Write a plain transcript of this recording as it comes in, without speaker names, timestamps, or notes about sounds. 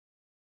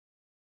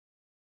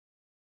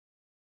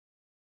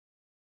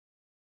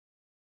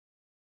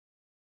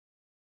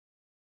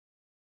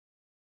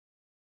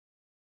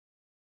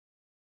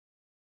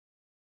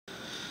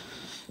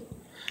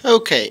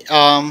Okay,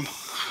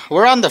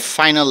 we're on the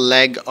final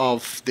leg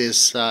of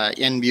this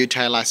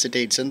N-butyl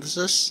acetate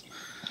synthesis.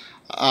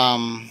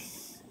 Um,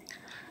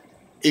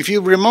 if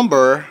you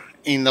remember,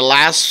 in the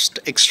last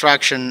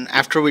extraction,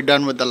 after we're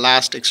done with the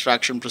last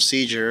extraction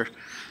procedure,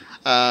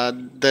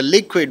 the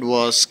liquid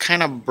was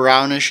kind of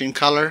brownish in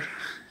color.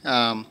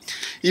 Um,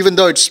 Even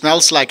though it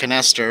smells like an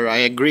ester, I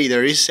agree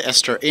there is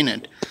ester in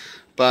it,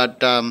 but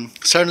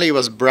certainly it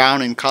was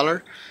brown in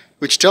color,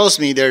 which tells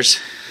me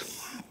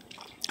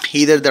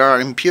either there are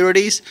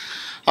impurities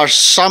or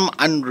some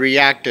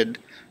unreacted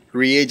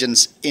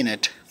reagents in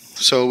it.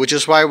 So which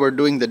is why we're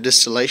doing the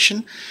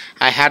distillation.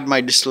 I had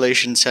my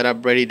distillation set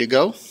up ready to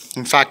go.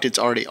 In fact, it's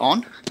already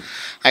on.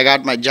 I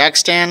got my jack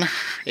stand,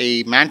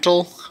 a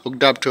mantle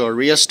hooked up to a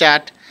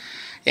rheostat,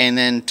 and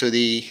then to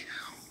the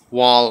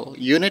wall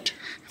unit.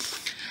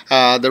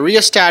 The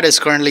rheostat is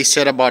currently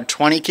set about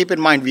 20. Keep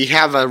in mind we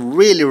have a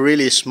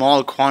really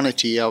small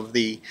quantity of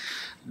the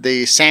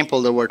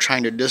sample that we're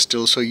trying to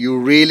distill, so you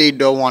really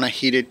don't want to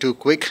heat it too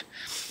quick.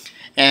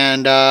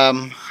 And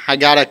I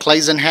got a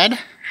Claisen head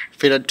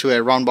fitted to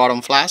a round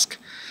bottom flask,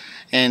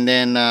 and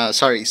then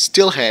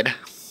still head.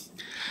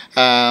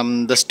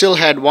 The still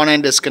head, one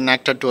end is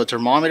connected to a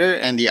thermometer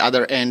and the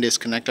other end is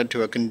connected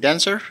to a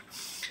condenser,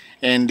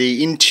 and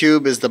the in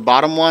tube is the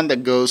bottom one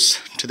that goes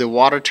to the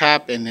water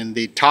tap, and then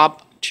the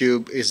top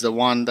tube is the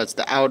one that's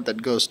the out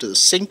that goes to the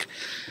sink,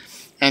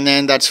 and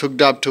then that's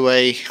hooked up to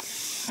a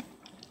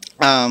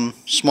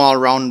small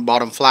round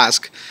bottom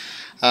flask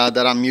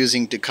that I'm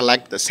using to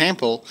collect the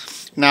sample.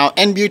 Now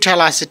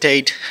N-butyl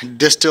acetate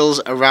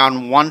distills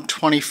around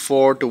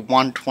 124 to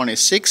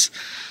 126,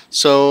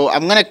 so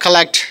I'm going to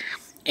collect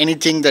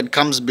anything that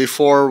comes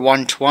before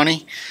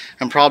 120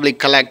 and probably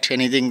collect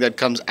anything that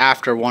comes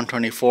after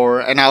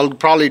 124, and I'll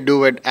probably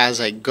do it as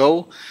I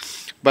go.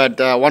 But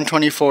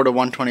 124 to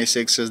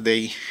 126 is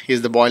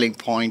the boiling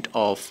point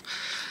of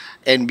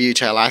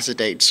N-butyl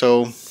acetate.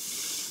 So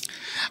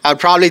I'll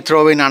probably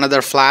throw in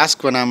another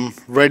flask when I'm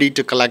ready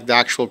to collect the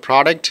actual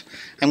product.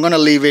 I'm going to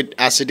leave it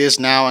as it is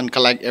now and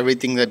collect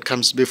everything that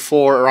comes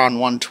before around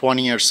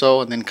 120 or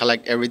so, and then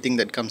collect everything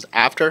that comes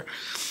after.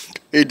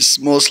 It's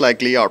most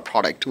likely our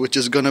product, which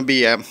is going to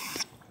be a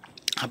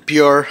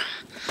pure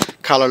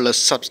colorless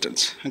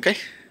substance. Okay?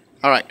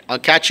 Alright, I'll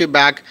catch you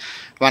back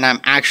when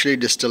I'm actually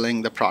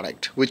distilling the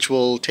product, which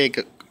will take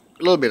a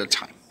little bit of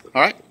time.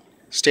 Alright,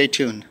 stay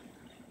tuned.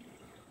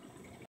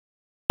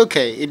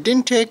 Okay, it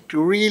didn't take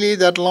really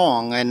that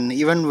long, and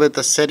even with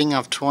a setting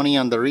of 20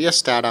 on the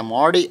rheostat, I'm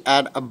already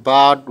at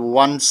about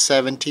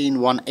 117,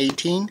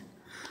 118,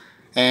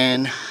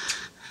 and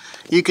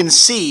you can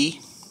see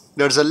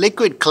there's a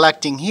liquid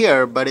collecting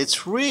here, but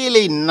it's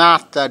really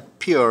not that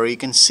pure. You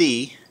can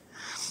see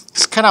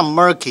it's kind of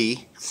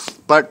murky,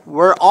 but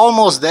we're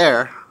almost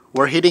there.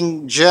 We're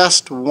hitting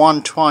just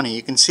 120.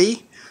 You can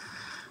see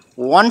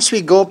once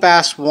we go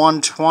past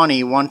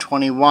 120,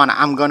 121,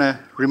 I'm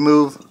gonna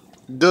remove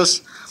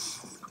this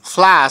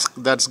flask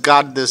that's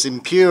got this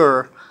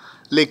impure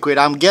liquid.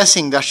 I'm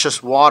guessing that's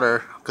just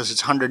water because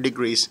it's 100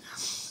 degrees.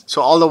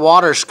 So all the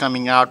water's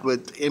coming out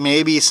with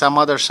maybe some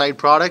other side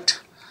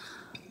product.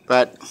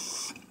 But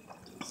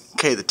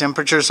okay, the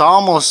temperature is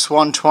almost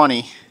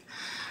 120.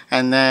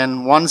 And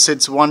then once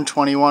it's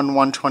 121,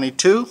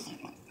 122,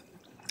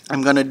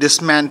 I'm going to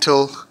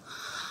dismantle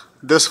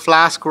this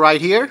flask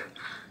right here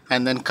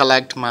and then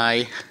collect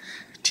my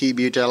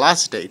T-butyl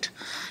acetate.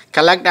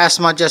 Collect as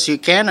much as you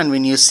can, and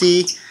when you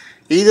see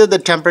either the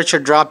temperature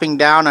dropping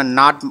down and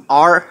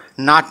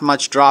not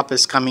much drop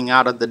is coming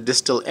out of the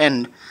distal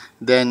end,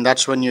 then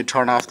that's when you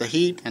turn off the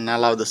heat and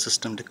allow the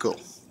system to cool.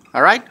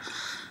 Alright?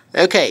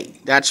 Okay,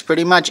 that's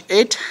pretty much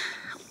it.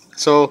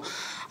 So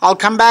I'll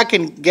come back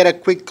and get a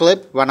quick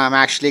clip when I'm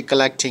actually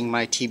collecting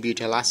my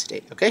T-butyl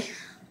acetate. Okay?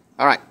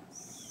 Alright.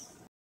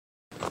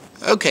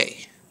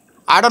 Okay,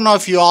 I don't know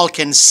if you all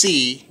can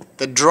see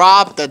the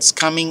drop that's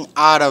coming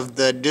out of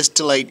the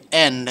distillate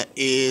end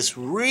is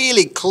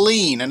really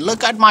clean, and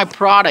look at my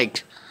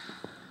product.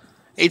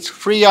 It's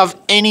free of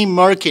any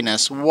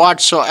murkiness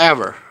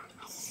whatsoever.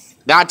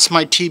 That's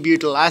my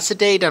T-butyl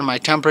acetate, and my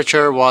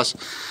temperature was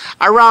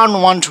around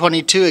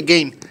 122.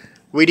 Again,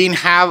 we didn't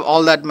have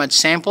all that much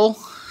sample,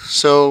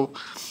 so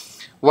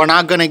we're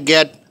not gonna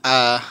get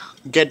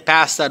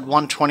past that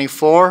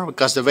 124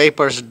 because the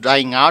vapor is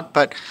dying out,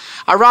 but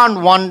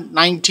around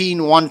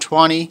 119,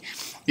 120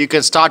 you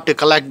can start to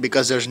collect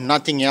because there's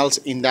nothing else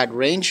in that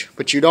range.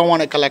 But you don't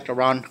want to collect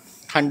around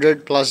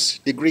 100 plus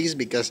degrees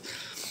because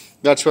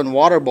that's when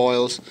water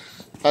boils.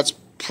 That's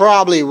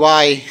probably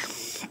why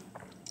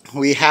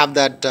we have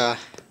that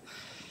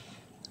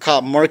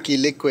murky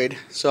liquid.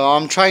 So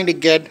I'm trying to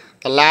get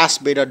the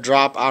last bit of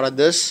drop out of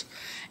this,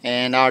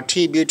 and our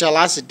T-butyl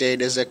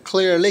acetate is a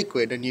clear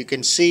liquid, and you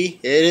can see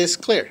it is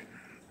clear.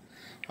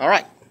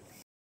 Alright.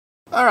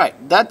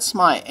 Alright, that's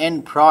my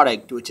end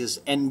product, which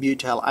is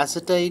N-butyl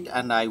acetate,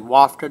 and I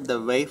wafted the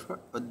vapor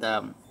with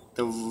the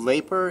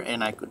vapor,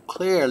 and I could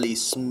clearly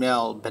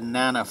smell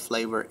banana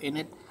flavor in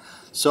it.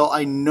 So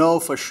I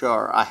know for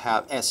sure I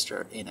have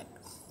ester in it.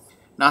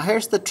 Now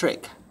here's the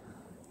trick.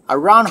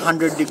 around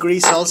 100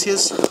 degrees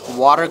Celsius,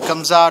 water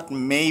comes out,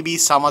 maybe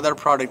some other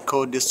product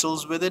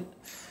co-distills with it.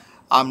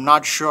 I'm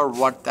not sure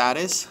what that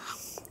is.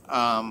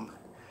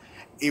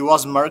 It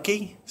was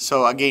murky,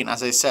 so again,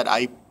 as I said,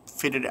 I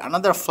fitted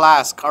another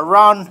flask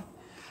around,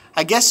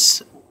 I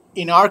guess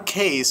in our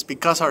case,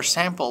 because our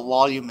sample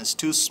volume is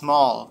too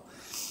small,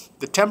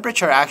 the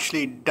temperature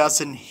actually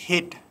doesn't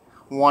hit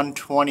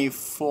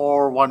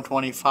 124,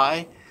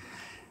 125.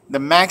 The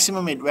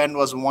maximum it went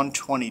was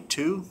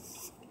 122,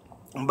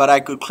 but I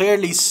could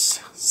clearly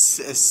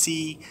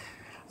see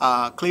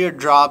clear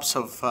drops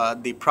of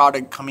the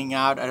product coming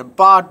out at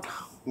about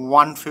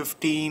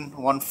 115,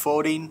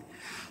 114.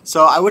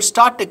 So I would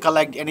start to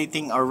collect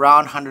anything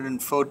around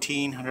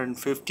 114,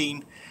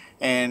 115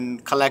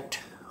 and collect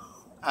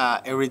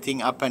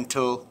everything up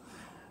until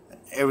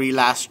every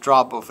last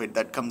drop of it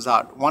that comes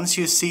out. Once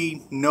you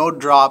see no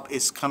drop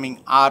is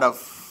coming out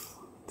of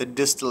the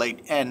distillate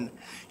end,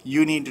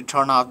 you need to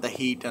turn off the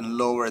heat and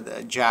lower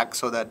the jack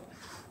so that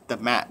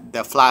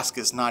the flask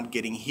is not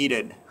getting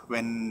heated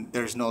when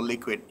there's no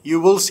liquid. You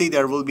will see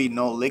there will be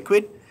no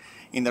liquid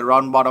in the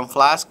round bottom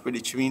flask,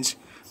 which means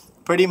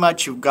pretty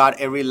much you've got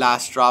every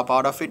last drop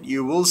out of it.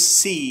 You will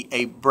see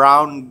a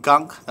brown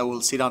gunk that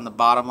will sit on the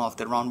bottom of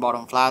the round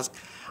bottom flask.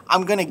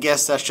 I'm gonna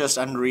guess that's just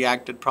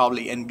unreacted,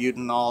 probably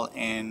N-butanol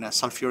and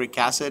sulfuric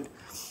acid,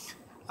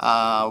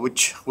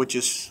 which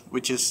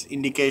is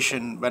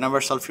indication whenever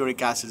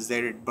sulfuric acid is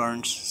there, it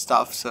burns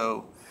stuff.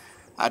 So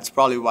that's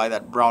probably why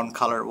that brown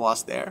color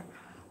was there.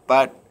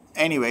 But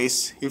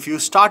anyways, if you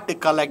start to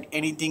collect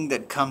anything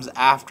that comes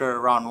after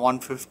around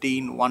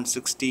 115,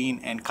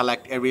 116 and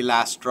collect every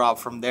last drop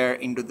from there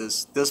into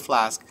this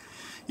flask,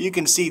 you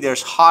can see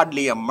there's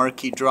hardly a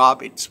murky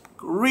drop. It's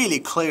really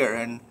clear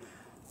and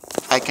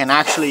I can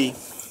actually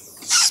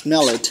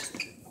smell it.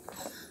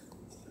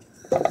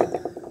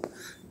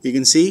 You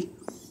can see?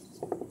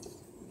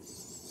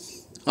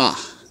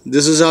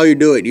 This is how you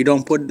do it. You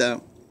don't put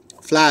the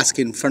flask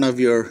in front of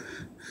your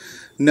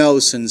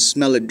nose and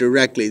smell it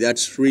directly.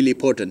 That's really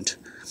potent.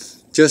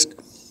 Just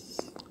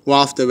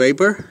waft the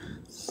vapor.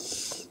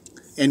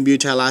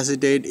 N-butyl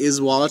acetate is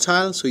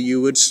volatile, so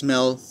you would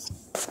smell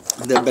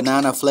the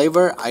banana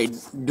flavor. I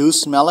do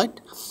smell it.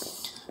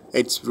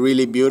 It's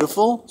really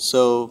beautiful.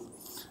 So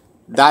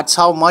that's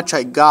how much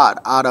I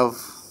got out of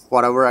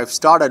whatever I've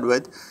started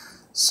with.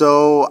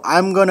 So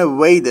I'm gonna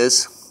weigh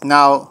this.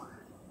 Now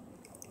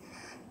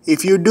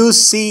if you do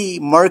see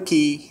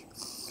murky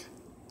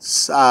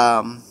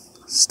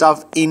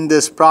stuff in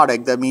this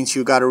product, that means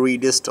you got to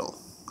redistill.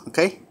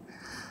 Okay,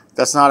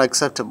 that's not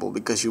acceptable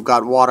because you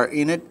got water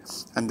in it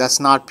and that's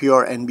not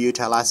pure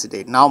N-butyl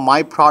acetate. Now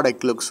my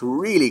product looks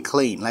really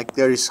clean, like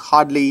there is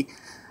hardly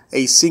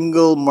a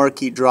single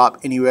murky drop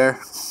anywhere.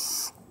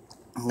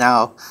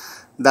 Now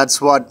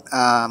that's what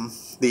the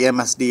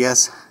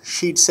MSDS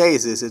sheet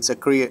says, is it's a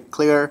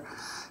clear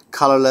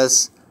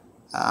colorless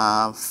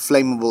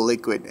flammable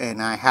liquid,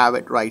 and I have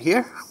it right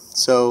here.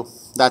 So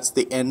that's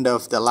the end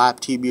of the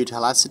lab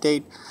T-butyl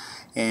acetate,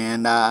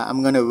 and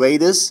I'm gonna weigh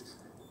this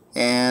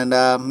and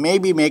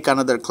maybe make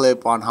another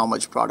clip on how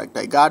much product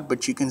I got,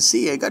 but you can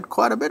see I got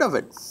quite a bit of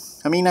it.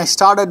 I mean, I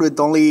started with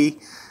only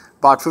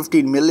about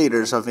 15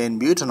 milliliters of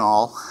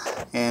N-butanol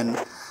and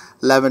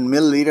 11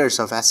 milliliters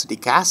of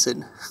acetic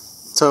acid,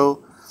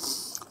 so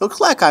looks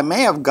like I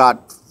may have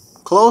got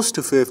close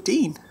to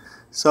 15.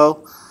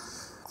 So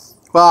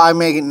well, I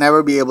may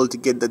never be able to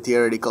get the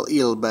theoretical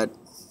yield, but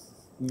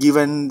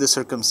given the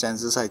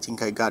circumstances, I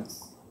think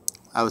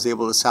I was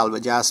able to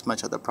salvage as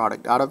much of the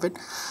product out of it.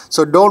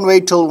 So don't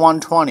wait till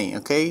 120,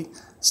 okay?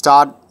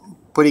 Start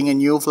putting a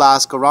new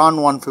flask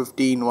around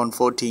 115,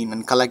 114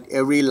 and collect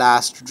every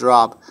last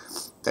drop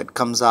that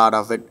comes out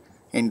of it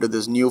into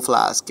this new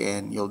flask,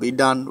 and you'll be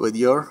done with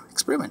your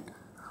experiment.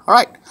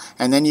 Alright,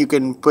 and then you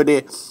can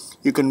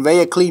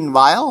weigh a clean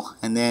vial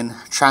and then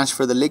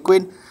transfer the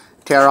liquid,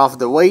 tear off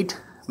the weight,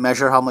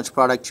 measure how much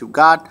product you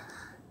got,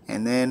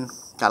 and then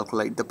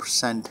calculate the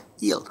percent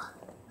yield.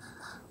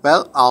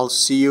 Well, I'll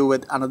see you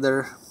with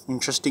another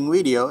interesting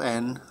video,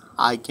 and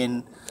I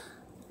can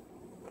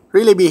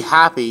really be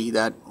happy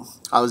that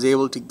I was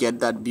able to get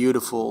that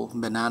beautiful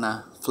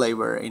banana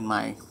flavor in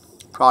my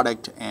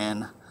product,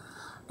 and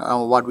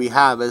what we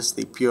have is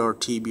the pure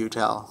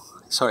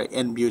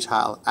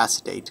N-butyl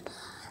acetate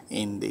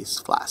in this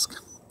flask.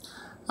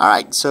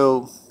 Alright,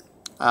 so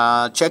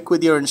check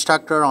with your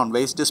instructor on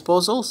waste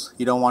disposals.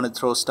 You don't want to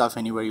throw stuff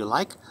anywhere you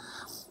like.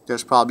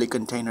 There's probably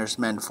containers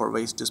meant for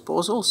waste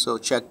disposal, so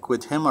check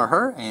with him or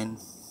her and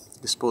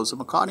dispose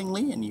them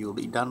accordingly, and you'll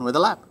be done with the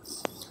lab.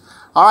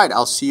 Alright,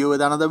 I'll see you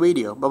with another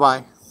video.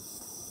 Bye-bye.